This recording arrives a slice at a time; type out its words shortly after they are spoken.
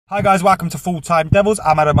Hi guys, welcome to Full Time Devils.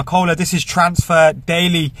 I'm McKola. This is Transfer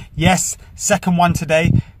Daily. Yes, second one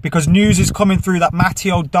today because news is coming through that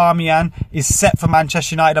Matteo Darmian is set for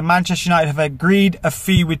Manchester United. And Manchester United have agreed a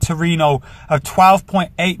fee with Torino of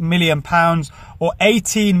 £12.8 million or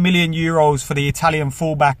 18 million euros for the Italian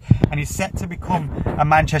fullback, and he's set to become a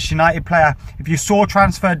Manchester United player. If you saw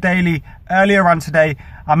Transfer Daily earlier on today,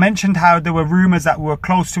 I mentioned how there were rumours that we were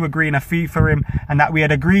close to agreeing a fee for him and that we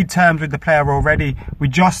had agreed terms with the player already. We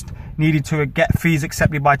just needed to get fees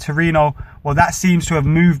accepted by Torino. Well, that seems to have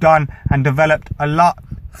moved on and developed a lot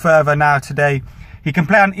further now today. He can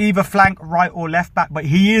play on either flank, right or left back, but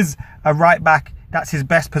he is a right back. That's his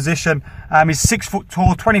best position. He's 6 foot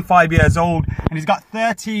tall, 25 years old, and he's got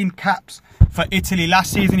 13 caps for Italy.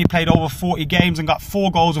 Last season he played over 40 games and got 4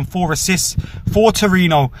 goals and 4 assists for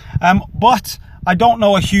Torino. But I don't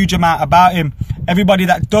know a huge amount about him. Everybody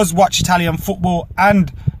that does watch Italian football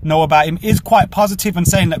and know about him is quite positive and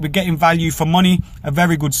saying that we're getting value for money, a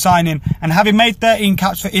very good signing. And having made 13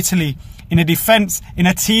 caps for Italy in a defence, in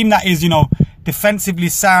a team that is, defensively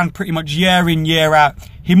sound pretty much year in, year out,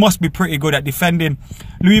 he must be pretty good at defending.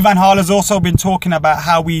 Louis van Gaal has also been talking about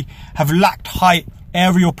how we have lacked height,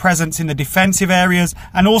 aerial presence in the defensive areas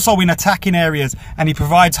and also in attacking areas. And he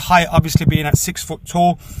provides height, obviously being at 6 foot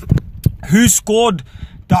tall.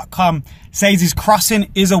 WhoScored.com says his crossing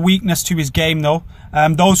is a weakness to his game though.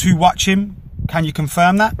 Those who watch him, can you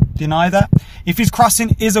confirm that? Deny that? If his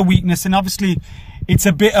crossing is a weakness, then obviously it's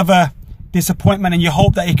a bit of a disappointment, and you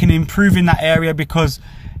hope that he can improve in that area, because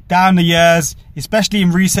down the years, especially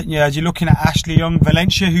in recent years, you're looking at Ashley Young,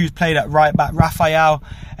 Valencia, who's played at right back, Rafael,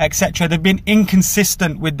 etc. They've been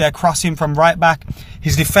inconsistent with their crossing from right back.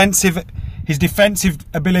 His defensive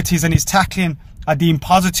abilities and his tackling are deemed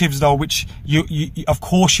positives though, which you of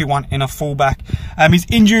course you want in a fullback. His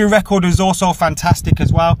injury record is also fantastic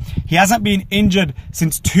as well. He hasn't been injured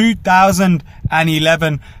since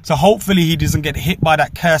 2011, so hopefully he doesn't get hit by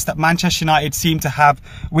that curse that Manchester United seem to have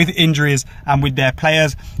with injuries and with their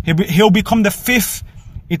players. He'll become the 5th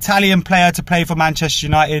Italian player to play for Manchester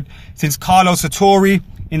United since Carlo Sartori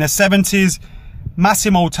in the 70s,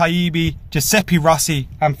 Massimo Taibi, Giuseppe Rossi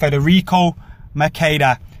and Federico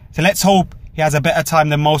McKola. So let's hope he has a better time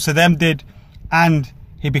than most of them did and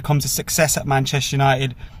he becomes a success at Manchester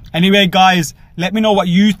United. Anyway guys, let me know what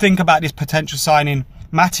you think about this potential signing.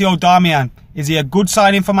 Matteo Darmian, is he a good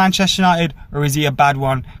signing for Manchester United or is he a bad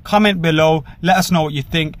one? Comment below, let us know what you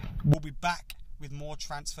think. We'll be back with more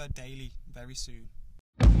Transfer Daily very soon.